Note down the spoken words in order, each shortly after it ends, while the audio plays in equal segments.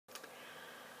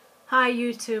Hi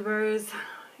YouTubers,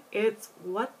 it's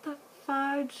What the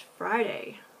Fudge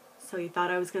Friday. So you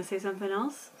thought I was going to say something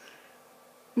else?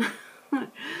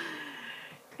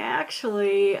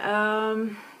 Actually,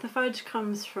 the fudge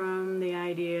comes from the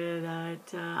idea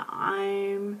that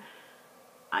I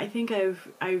think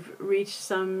I've reached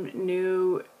some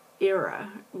new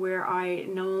era where I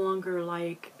no longer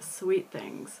like sweet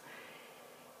things.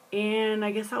 And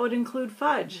I guess that would include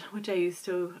fudge, which I used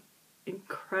to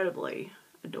incredibly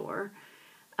adore.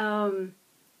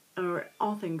 Or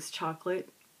all things chocolate.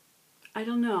 I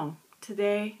don't know.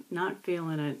 Today, not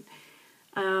feeling it.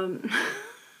 And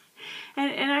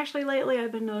actually lately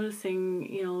I've been noticing,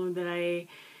 that I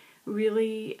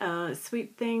really,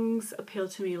 sweet things appeal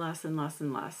to me less and less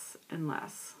and less and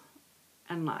less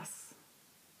and less.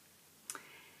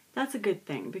 That's a good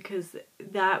thing because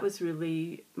that was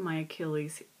really my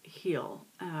Achilles heel.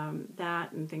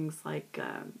 That and things like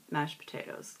mashed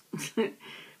potatoes.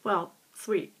 Well,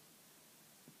 sweet.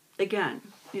 Again,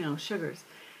 sugars.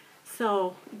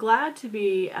 So glad to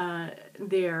be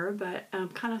there, but I'm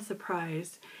kind of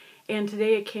surprised. And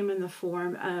today it came in the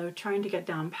form of trying to get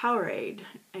down Powerade.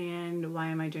 And why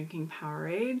am I drinking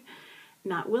Powerade?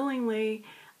 Not willingly.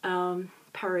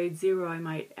 Powerade Zero, I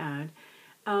might add.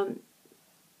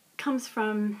 Comes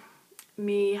from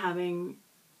me having,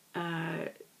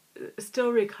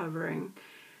 still recovering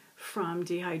from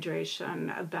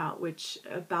dehydration,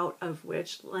 about of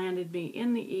which landed me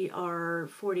in the ER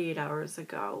 48 hours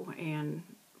ago, and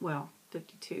well,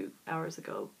 52 hours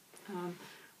ago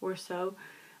or so.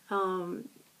 And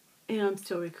I'm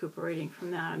still recuperating from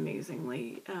that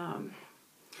amazingly.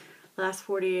 Last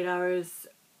 48 hours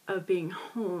of being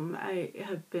home, I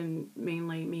have been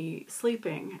mainly me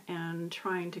sleeping and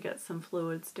trying to get some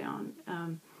fluids down.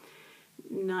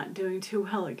 Not doing too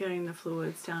well at getting the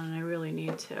fluids down, and I really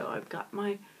need to. I've got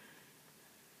my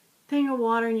thing of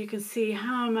water, and you can see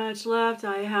how much left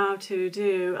I have to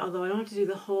do, although I don't have to do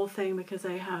the whole thing because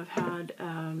I have had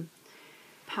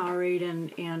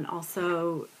Powerade and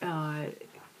also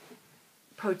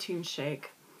protein shake.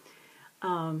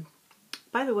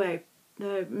 By the way,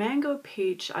 the Mango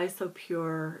Peach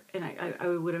Isopure, and I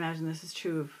would imagine this is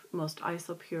true of most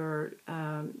Isopure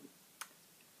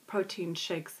protein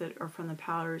shakes that are from the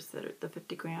powders, that are the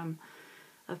 50 gram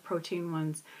of protein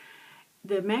ones.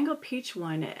 The Mango Peach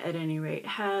one, at any rate,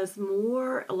 has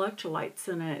more electrolytes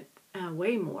in it,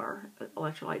 way more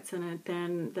electrolytes in it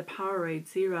than the Powerade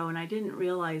Zero, and I didn't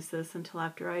realize this until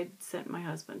after I'd sent my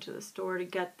husband to the store to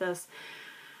get this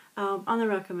on the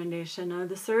recommendation of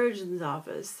the surgeon's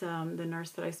office, the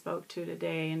nurse that I spoke to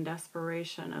today, in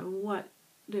desperation of what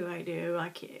do I do?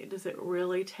 Does it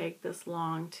really take this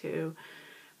long to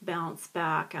bounce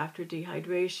back after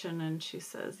dehydration? And she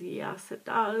says yes, it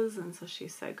does. And so she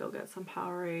said go get some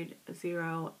Powerade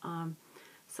Zero.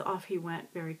 So off he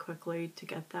went very quickly to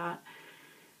get that.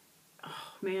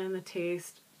 Oh man, the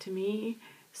taste, to me,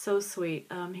 so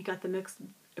sweet. He got the mixed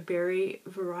berry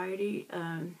variety,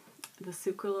 the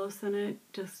sucralose in it.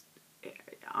 Just,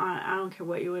 I don't care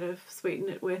what you would have sweetened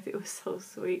it with, it was so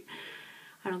sweet.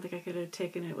 I don't think I could have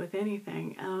taken it with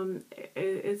anything.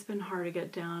 It's been hard to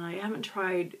get down. I haven't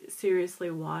tried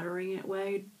seriously watering it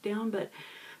way down, but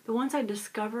once I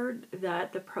discovered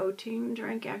that the protein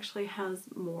drink actually has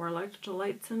more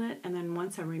electrolytes in it, and then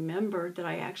once I remembered that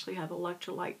I actually have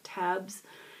electrolyte tabs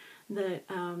that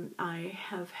I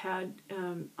have had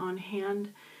on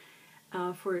hand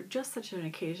for just such an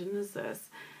occasion as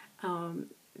this,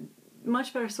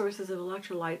 much better sources of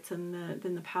electrolytes than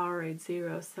the Powerade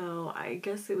Zero. So I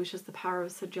guess it was just the power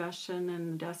of suggestion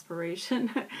and desperation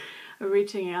of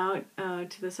reaching out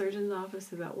to the surgeon's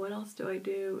office about what else do I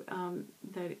do,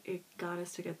 that it got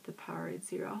us to get the Powerade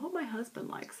Zero. I hope my husband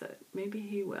likes it. Maybe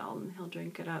he will, and he'll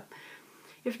drink it up.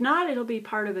 If not, it'll be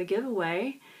part of a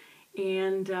giveaway.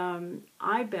 And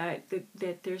I bet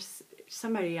that there's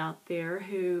somebody out there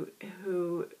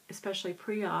who especially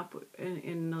pre-op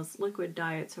in those liquid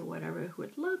diets or whatever, who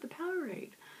would love the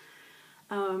Powerade.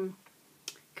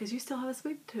 Because you still have a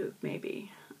sweet tooth,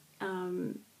 maybe.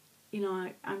 I'm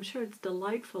sure it's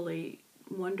delightfully,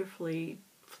 wonderfully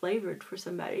flavored for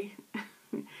somebody.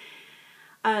 The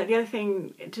other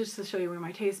thing, just to show you where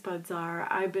my taste buds are,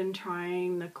 I've been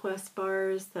trying the Quest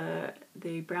bars, the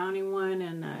brownie one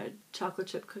and the chocolate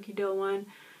chip cookie dough one.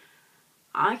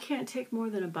 I can't take more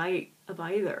than a bite of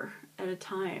either at a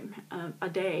time, a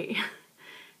day,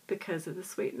 because of the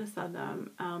sweetness of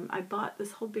them. I bought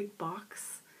this whole big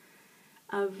box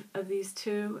of these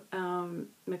two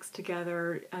mixed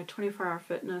together. 24 Hour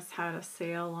Fitness had a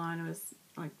sale on. It was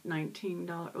like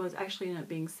 $19. It was actually ended up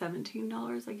being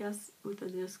 $17, I guess, with the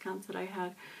discounts that I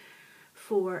had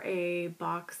for a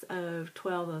box of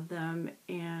 12 of them,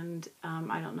 and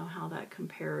I don't know how that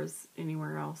compares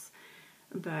anywhere else,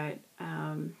 but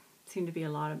seemed to be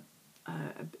a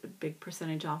big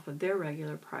percentage off of their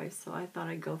regular price, so I thought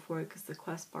I'd go for it because the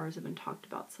Quest bars have been talked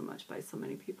about so much by so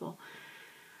many people.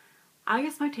 I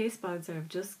guess my taste buds have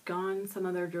just gone some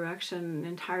other direction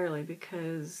entirely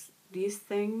because these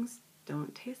things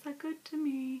don't taste that good to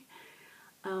me.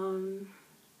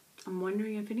 I'm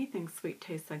wondering if anything sweet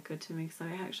tastes that good to me, because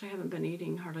I actually haven't been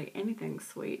eating hardly anything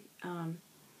sweet.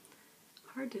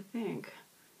 Hard to think.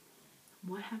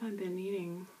 What have I been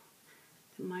eating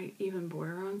that might even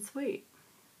border on sweet?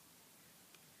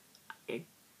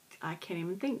 I can't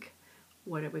even think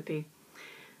what it would be.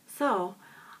 So,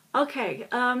 okay,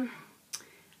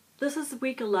 this is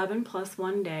week 11 plus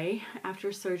 1 day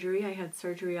after surgery. I had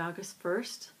surgery August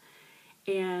 1st,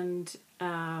 and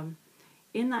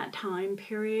in that time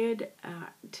period,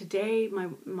 today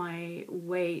my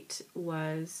weight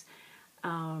was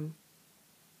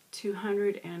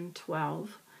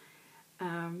 212.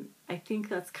 I think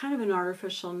that's kind of an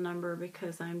artificial number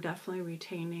because I'm definitely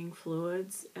retaining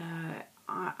fluids.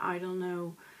 I don't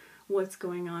know what's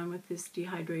going on with this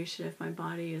dehydration, if my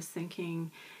body is thinking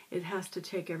it has to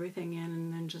take everything in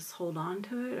and then just hold on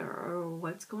to it, or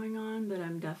what's going on, but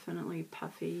I'm definitely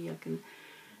puffy. I can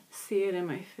see it in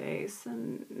my face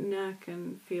and neck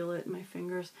and feel it in my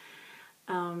fingers.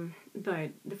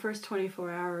 But the first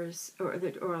 24 hours, or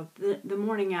the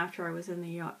morning after I was in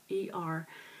the ER,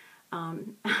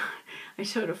 I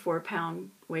showed a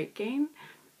 4-pound weight gain.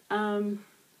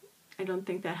 I don't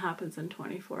think that happens in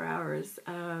 24 hours,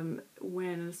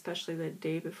 when, especially the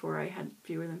day before, I had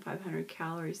fewer than 500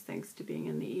 calories thanks to being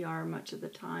in the ER much of the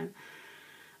time.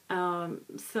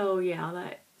 So yeah,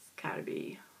 that's gotta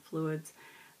be fluids.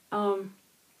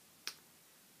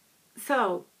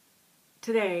 So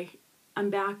today I'm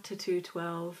back to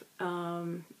 212,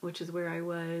 which is where I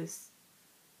was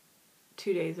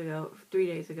 3 days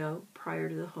ago, prior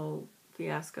to the whole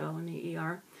fiasco in the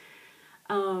ER.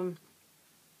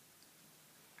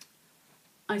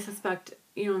 I suspect,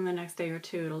 in the next day or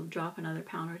two it'll drop another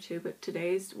pound or two, but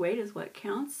today's weight is what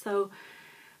counts. So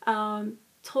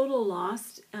total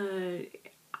lost, I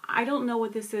don't know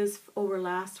what this is over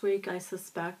last week. I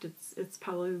suspect it's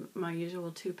probably my usual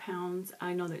 2 pounds.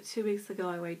 I know that 2 weeks ago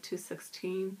I weighed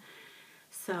 216,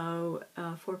 so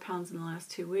 4 pounds in the last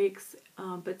 2 weeks.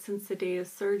 But since the date of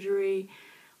surgery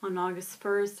on August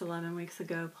 1st, 11 weeks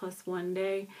ago, plus 1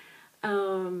 day,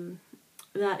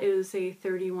 that is a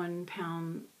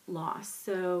 31-pound loss.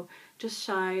 So just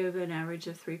shy of an average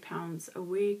of 3 pounds a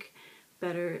week.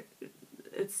 Better.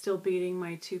 It's still beating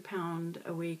my 2 pound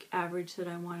a week average that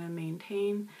I want to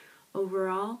maintain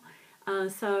overall.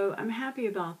 So I'm happy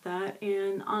about that.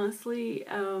 And honestly,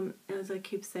 as I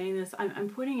keep saying this, I'm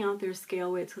putting out their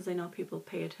scale weights because I know people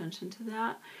pay attention to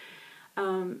that.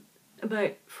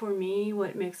 But for me,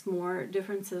 what makes more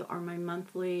difference are my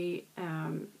monthly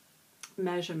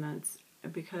measurements,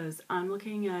 because I'm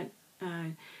looking at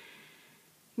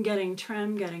getting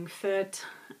trim, getting fit,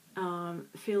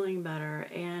 feeling better,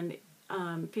 and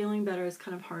feeling better is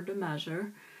kind of hard to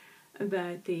measure,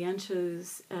 but the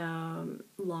inches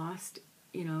lost,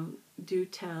 do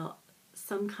tell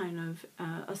some kind of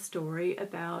a story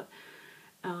about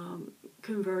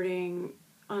converting.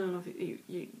 I don't know if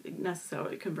you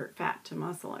necessarily convert fat to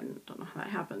muscle. I don't know how that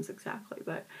happens exactly,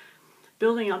 but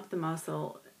building up the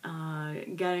muscle,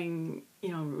 getting,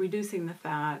 reducing the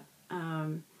fat,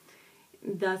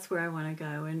 that's where I want to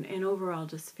go, and overall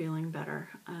just feeling better,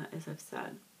 as I've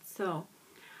said. So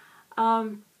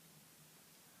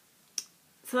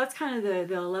that's kind of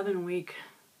the 11 week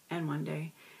and 1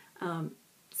 day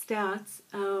stats.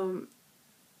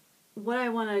 What I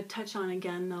want to touch on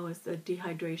again, though, is the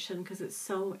dehydration, because it's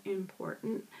so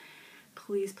important.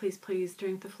 Please, please, please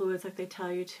drink the fluids like they tell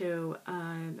you to.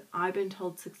 I've been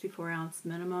told 64-ounce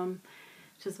minimum,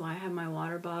 which is why I have my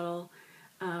water bottle.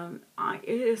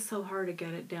 It is so hard to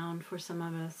get it down for some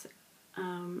of us.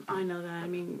 I know that. I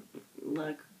mean,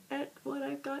 look at what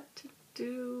I've got to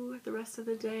do the rest of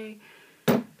the day.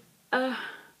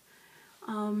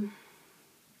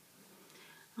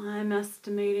 I'm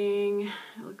estimating,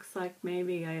 it looks like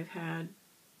maybe I've had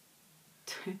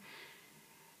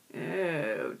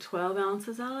 12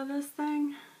 ounces out of this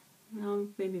thing. No,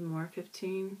 maybe more,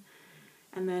 15.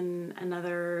 And then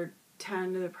another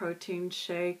 10 to the protein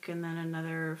shake, and then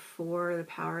another 4 to the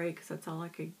Powerade, because that's all I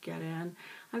could get in.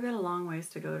 I've got a long ways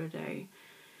to go today.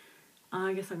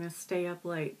 I guess I'm going to stay up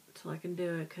late till I can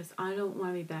do it, because I don't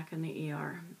want to be back in the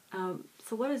ER.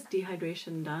 So what has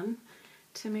dehydration done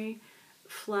to me?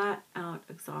 Flat out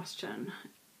exhaustion.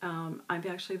 I've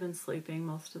actually been sleeping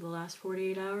most of the last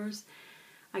 48 hours.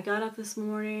 I got up this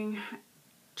morning,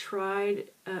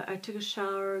 I took a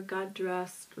shower, got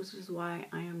dressed, which is why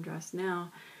I am dressed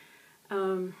now,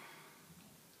 and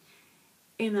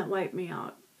that wiped me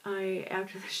out.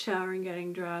 After the shower and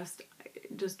getting dressed,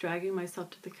 just dragging myself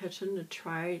to the kitchen to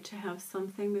try to have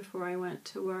something before I went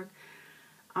to work,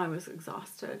 I was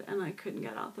exhausted and I couldn't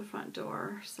get out the front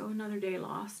door. So another day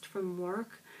lost from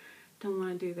work. Don't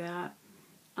want to do that.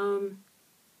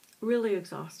 Really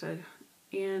exhausted.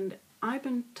 And I've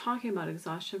been talking about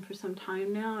exhaustion for some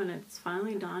time now, and it's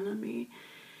finally dawned on me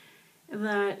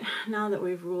that now that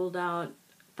we've ruled out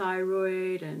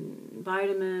thyroid and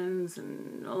vitamins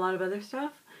and a lot of other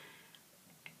stuff,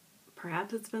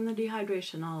 perhaps it's been the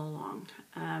dehydration all along.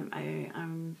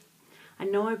 I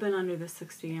know I've been under the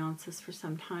 60 ounces for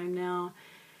some time now.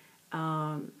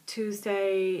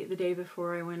 Tuesday, the day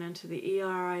before I went into the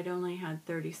ER, I'd only had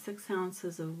 36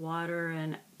 ounces of water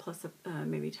and plus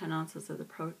maybe 10 ounces of the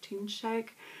protein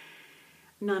shake.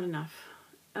 Not enough,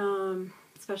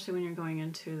 especially when you're going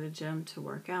into the gym to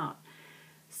work out.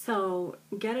 So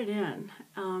get it in.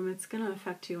 It's going to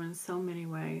affect you in so many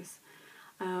ways.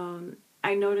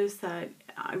 I noticed that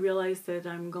I realized that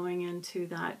I'm going into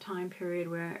that time period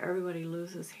where everybody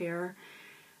loses hair.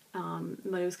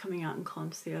 But it was coming out in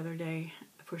clumps the other day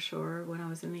for sure when I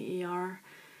was in the ER.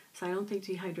 So I don't think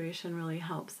dehydration really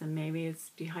helps, and maybe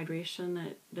it's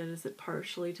dehydration that is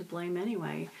partially to blame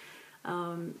anyway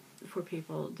for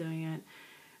people doing it.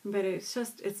 But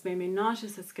it's made me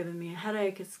nauseous, it's given me a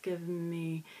headache, it's given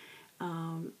me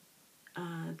the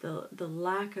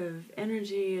lack of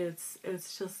energy. It's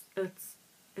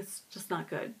just not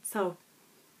good. So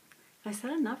I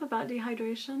said enough about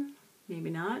dehydration? Maybe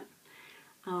not.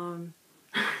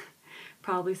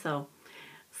 Probably so.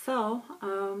 So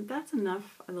that's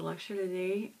enough of the lecture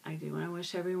today. I do want to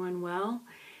wish everyone well,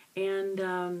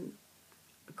 and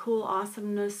cool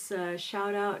awesomeness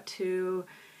shout out to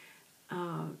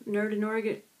Nerd in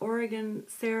Oregon,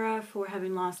 Sarah, for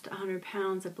having lost 100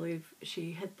 pounds. I believe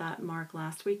she hit that mark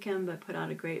last weekend, but put out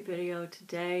a great video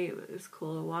today. It was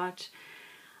cool to watch.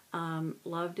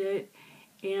 Loved it.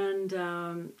 And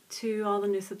to all the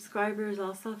new subscribers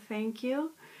also, thank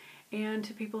you. And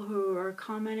to people who are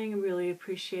commenting, I really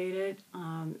appreciate it.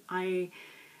 I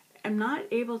am not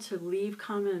able to leave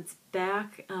comments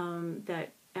back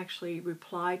that actually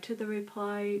reply to the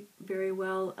reply very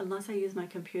well unless I use my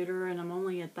computer, and I'm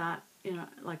only at that,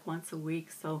 like once a week.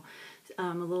 So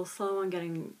I'm a little slow on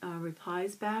getting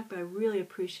replies back, but I really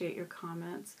appreciate your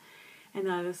comments, and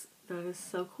that is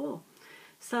so cool.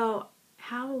 So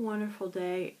have a wonderful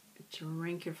day.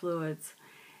 Drink your fluids,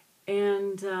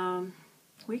 and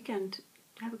weekend.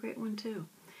 Have a great one too.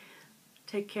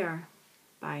 Take care.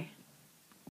 Bye.